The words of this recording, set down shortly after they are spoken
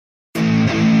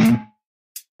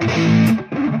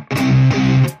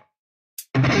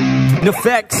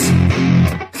effects.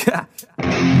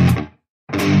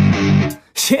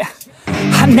 Yeah.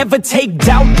 I never take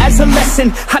doubt as a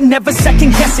lesson. I never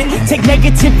second guess it. Take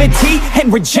negativity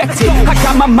and reject it. I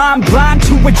got my mind blind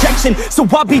to rejection, so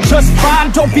I'll be just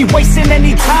fine. Don't be wasting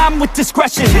any time with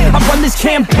discretion. I run this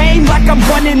campaign like I'm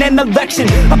running an election.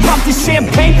 I pop this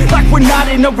champagne like we're not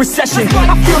in a recession.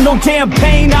 I feel no damn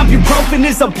pain. Ibuprofen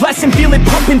is a blessing. Feel it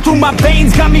pumping through my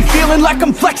veins. Got me feeling like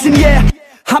I'm flexing, yeah.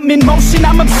 I'm in motion,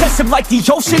 I'm obsessive like the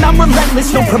ocean, I'm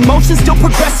relentless. No promotion, still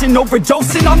progressing,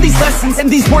 overdosing on these lessons. And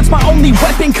these words my only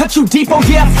weapon, cut you deep, oh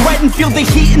yeah, I threaten. Feel the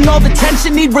heat and all the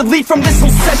tension, need relief from this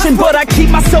whole session. But I keep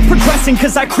myself progressing,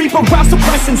 cause I creep around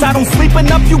suppressants. I don't sleep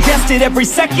enough, you guessed it, every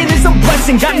second is a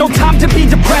blessing. Got no time to be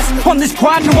depressed, on this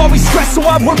grind you always stress. So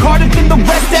I work harder than the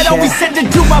rest, that always said to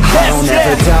do my best. I don't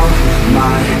ever doubt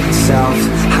myself,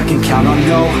 I can count on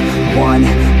no one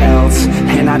else.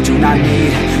 And I do not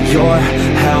need your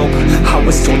help, I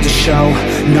was told to show,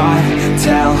 not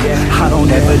tell. I don't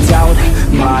ever doubt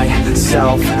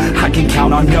myself, I can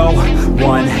count on no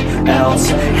one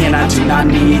else. And I do not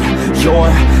need your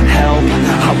help,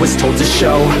 I was told to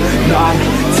show, not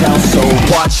tell. So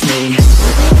watch me.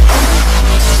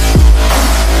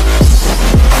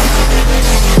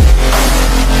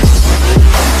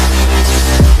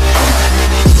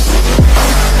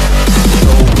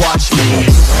 So watch me.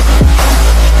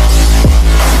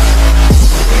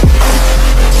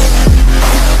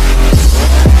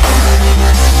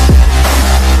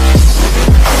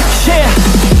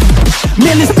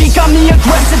 Man, this beat got me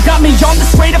aggressive, got me on the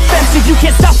straight offensive. You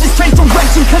can't stop this train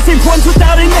direction, cause it runs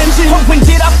without an engine. Oh, when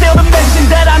did I fail to mention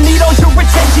that I need all your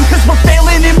attention? Cause we're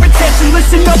failing in retention,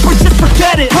 listen up or just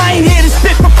forget it. I ain't here to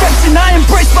spit perfection, I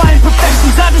embrace my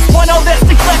imperfections. I just want all that's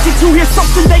neglected to hear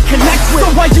something they connect with.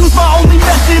 So I use my only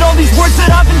method, all these words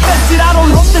that I've invested. I don't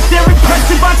hope that they're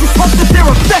impressive, I just hope that they're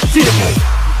effective.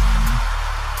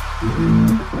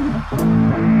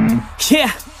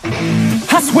 Yeah,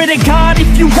 I swear to God,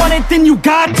 if you want it, then you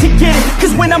got to get it.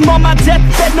 Cause when I'm on my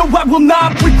deathbed, no, I will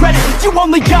not regret it. You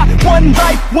only got one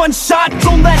life, one shot,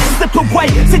 don't let it slip away.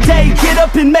 Today, get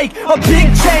up and make a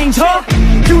big change, huh?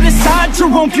 You decide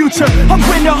your own future, a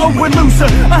winner or a loser,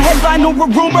 a headline or a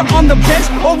rumor, on the bench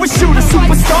or a shooter,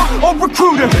 superstar or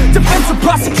recruiter, defensive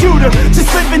prosecutor, just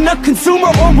living a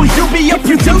consumer, or will you be a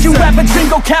producer? If you have a dream,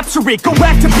 go capture it, go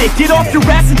activate, get off your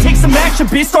ass and take some action,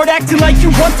 bitch. Start acting like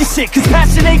you want this shit, cause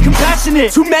passion ain't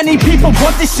compassionate. Too many people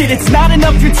want this shit, it's not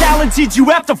enough you're talented, you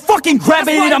have to fucking grab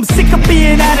it. I'm sick of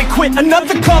being adequate,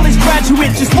 another college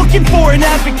graduate, just looking for an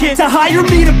advocate to hire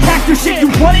me to pack your shit. You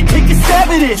want it, take a stab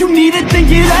at it, you need it, then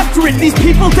get after it. These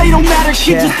people, they don't matter,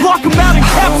 shit, just block them out and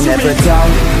capture it. I don't ever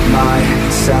doubt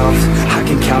myself, I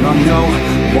can count on no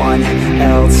one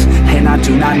else. And I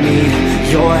do not need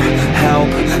your help,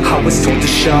 I was told to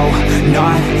show,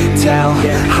 not tell.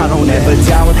 I don't ever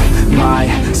doubt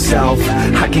myself,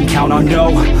 I can count on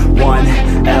no one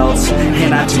else.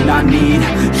 And I do not need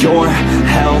your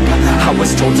help, I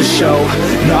was told to show,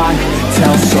 not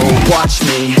tell. So watch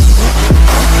me.